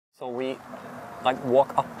like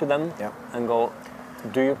walk up to them and go,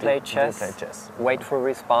 do you play chess? Do you play chess? Wait for a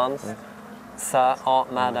response. Sir or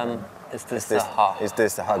madam, is this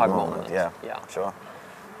a hug moment? Yeah, sure.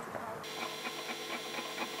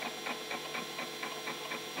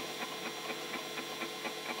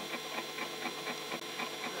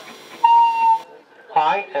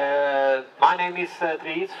 Hi, my name is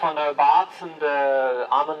Atrists from Atrists, and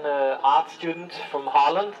I'm an art student from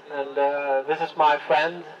Holland, and this is my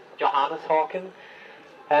friend Johannes Hawken,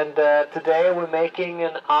 and today we're making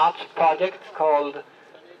an art project called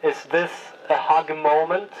Is This a Hug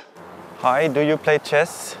Moment? Hi, do you play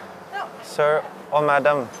chess? No. Sir or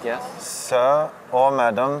madam? Yes. Sir or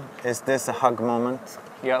madam, is this a hug moment?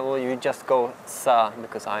 Yeah, well, you just go sir,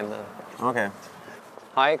 because I'm the... Okay.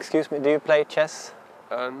 Hi, excuse me, do you play chess?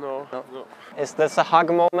 No. Is this a hug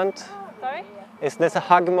moment? Sorry? Is this a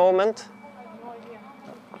hug moment?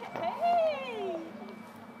 Hey!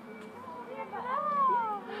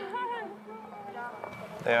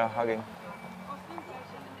 They are hugging.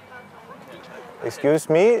 Excuse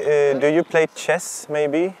me, do you play chess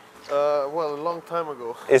maybe? Well, a long time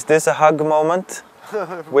ago. Is this a hug moment?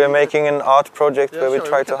 We're making an art project where we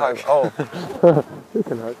try to hug. Oh. You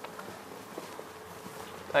can hug.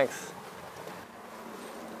 Thanks.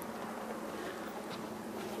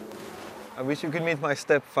 I wish you could meet my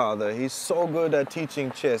stepfather. He's so good at teaching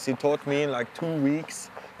chess. He taught me in like 2 weeks,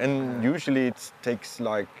 and usually it takes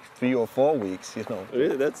like 3 or 4 weeks, you know.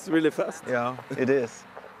 Really? That's really fast. Yeah, it is.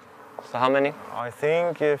 So how many? I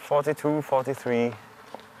think 42, 43.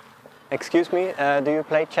 Excuse me, do you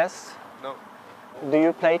play chess? No. Do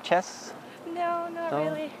you play chess? No, not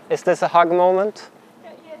really. Is this a hug moment?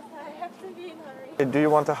 Yes, I have to be in a hurry. Do you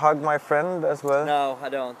want to hug my friend as well? No, I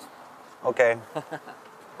don't. Okay.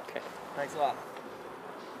 Thanks a lot.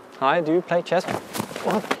 Hi, do you play chess?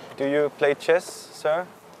 Do you play chess, sir?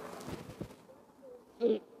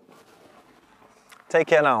 Take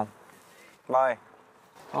care now. Bye.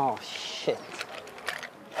 Oh, shit.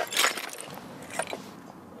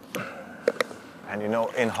 And you know,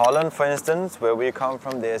 in Holland, for instance, where we come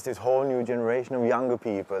from, there's this whole new generation of younger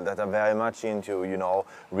people that are very much into, you know,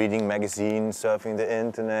 reading magazines, surfing the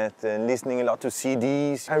internet, and listening a lot to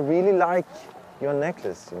CDs. I really like your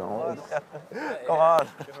necklace, you know. Come on.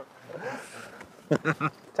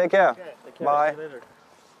 Take care. Bye.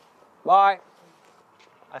 Bye.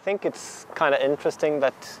 I think it's kind of interesting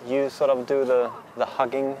that you sort of do the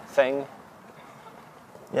hugging thing.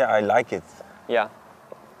 Yeah, I like it. Yeah.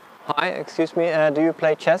 Hi, excuse me, do you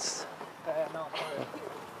play chess? No, sorry.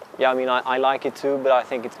 Yeah, I mean, I like it too, but I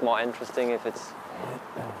think it's more interesting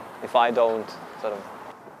if I don't sort of...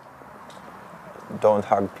 Don't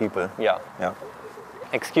hug people. Yeah. Yeah.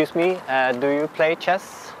 Excuse me, do you play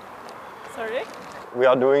chess? Sorry? We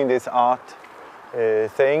are doing this art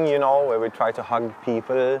thing, you know, where we try to hug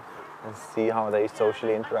people and see how they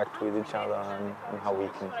socially interact with each other and how we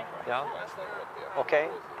can. Yeah. Okay.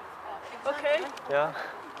 Okay. Yeah.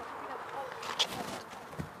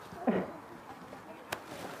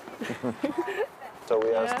 So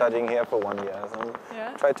we are studying here for 1 year and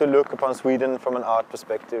Yeah. try to look upon Sweden from an art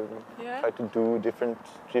perspective. Yeah. Try to do different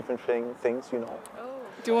things, you know.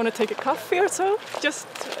 Do you want to take a coffee or so? Just...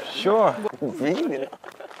 Sure. Really?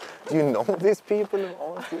 Do you know these people who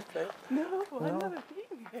owns this place? No, I've never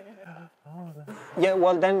been here. Yeah,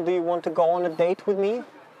 well then, do you want to go on a date with me?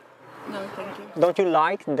 No, thank you. Don't you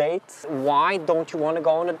like dates? Why don't you want to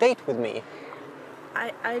go on a date with me?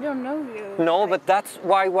 I don't know you. No, but that's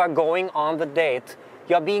why we're going on the date.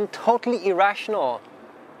 You're being totally irrational.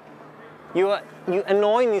 You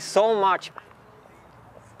annoy me so much.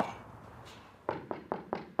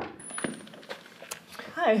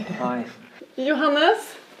 Hi. Hi.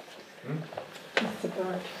 Johannes?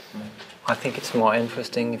 I think it's more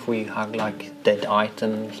interesting if we hug like dead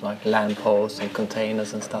items, like lampposts and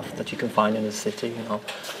containers and stuff that you can find in the city, you know.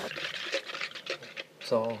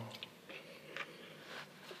 So...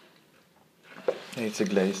 It's a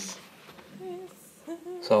glaze.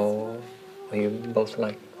 So, are you both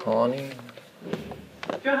like horny?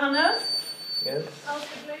 Johannes? Yes. I'll be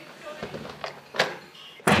late.